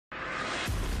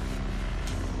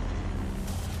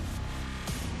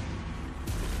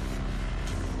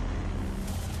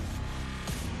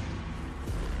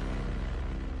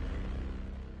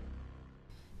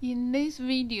In this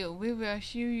video, we will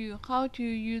show you how to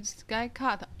use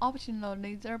SKYCUT optional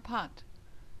laser part.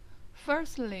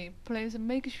 Firstly, please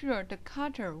make sure the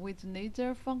cutter with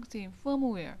laser function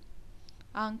firmware.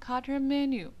 On Cutter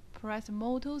menu, press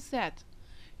Motor Set.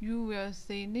 You will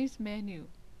see this menu.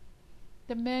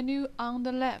 The menu on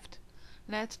the left,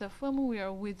 that's the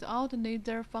firmware without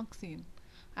laser function,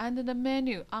 and the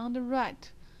menu on the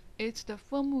right, it's the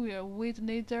firmware with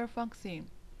laser function.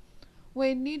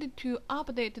 We need to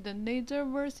update the laser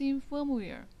version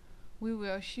firmware. We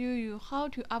will show you how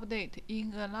to update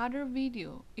in another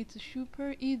video. It's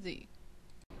super easy.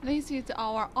 This is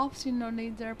our optional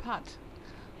laser part.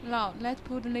 Now let's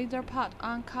put laser part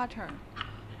on cutter.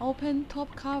 Open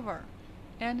top cover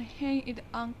and hang it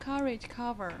on carriage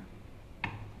cover.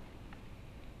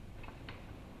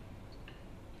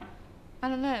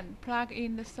 And then plug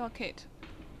in the socket.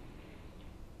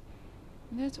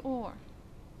 That's all.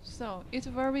 So it's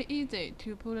very easy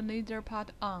to put the laser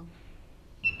part on.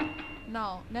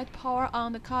 Now let's power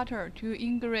on the cutter to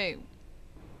engrave.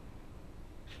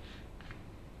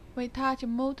 We touch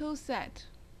Motor Set.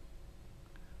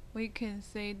 We can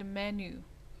see the menu.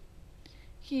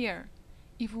 Here,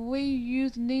 if we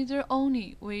use laser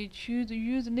only, we choose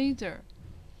Use Laser.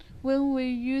 When we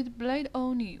use blade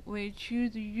only, we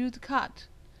choose Use Cut.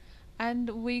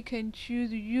 And we can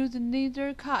choose Use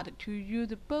Laser Cut to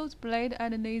use both blade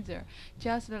and laser,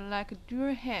 just like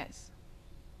dual heads.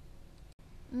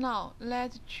 Now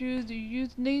let's choose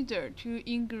Use Laser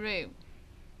to engrave.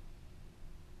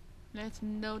 Let's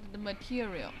note the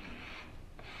material.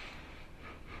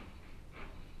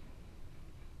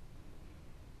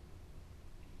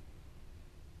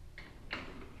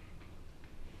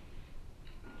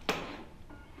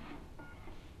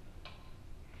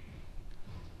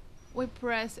 We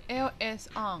press LS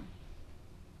on.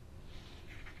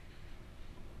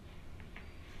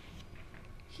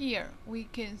 Here we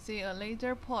can see a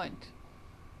laser point.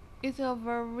 It's a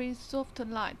very soft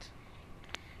light.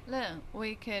 Then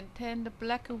we can turn the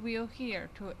black wheel here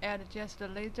to adjust the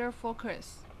laser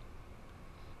focus.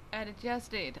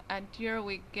 Adjust it until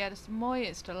we get the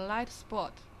smallest light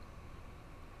spot.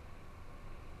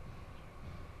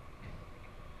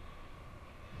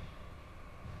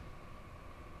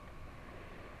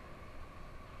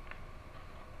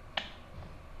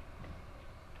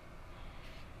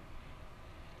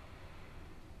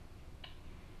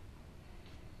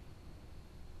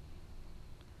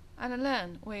 And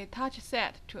then we touch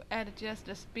set to adjust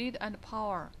the speed and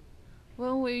power.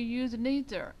 When we use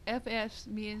laser, FS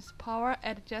means power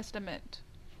adjustment.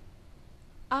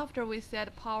 After we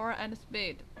set power and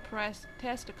speed, press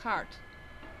Test Cut.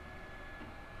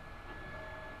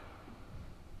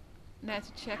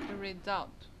 Let's check the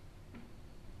result.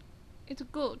 It's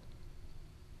good.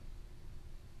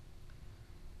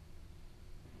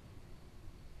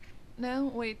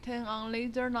 Then we turn on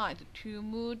laser light to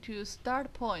move to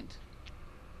start point.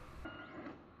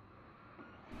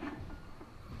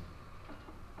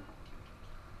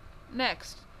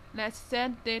 Next, let's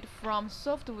set date from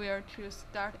software to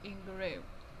start engrave.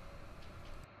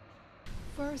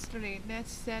 Firstly,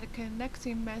 let's set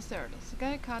connecting method.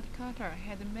 SKYCUT cutter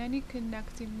has many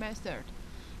connecting methods.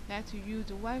 Let's use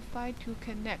Wi-Fi to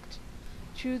connect.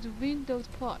 Choose Windows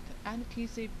port and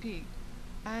TCP.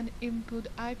 And input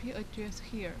IP address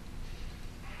here.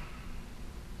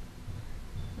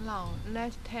 Now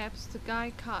let's tap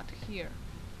SKYCUT here.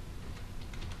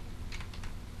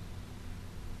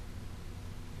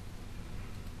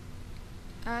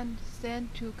 And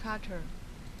send to cutter.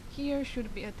 Here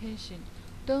should be attention.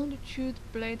 Don't choose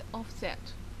blade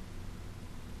offset.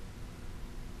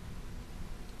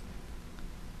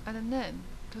 And then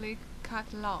click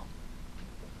Cut Now.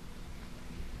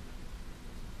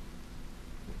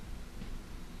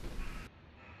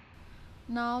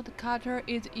 Now the cutter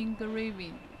is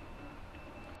engraving.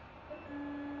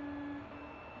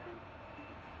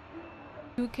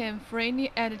 You can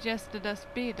freely adjust the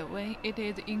speed when it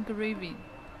is engraving.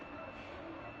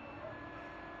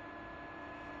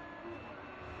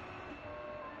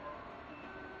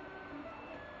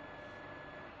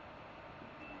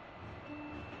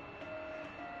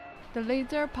 The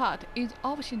laser part is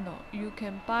optional. You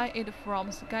can buy it from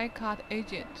SKYCUT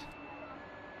agent.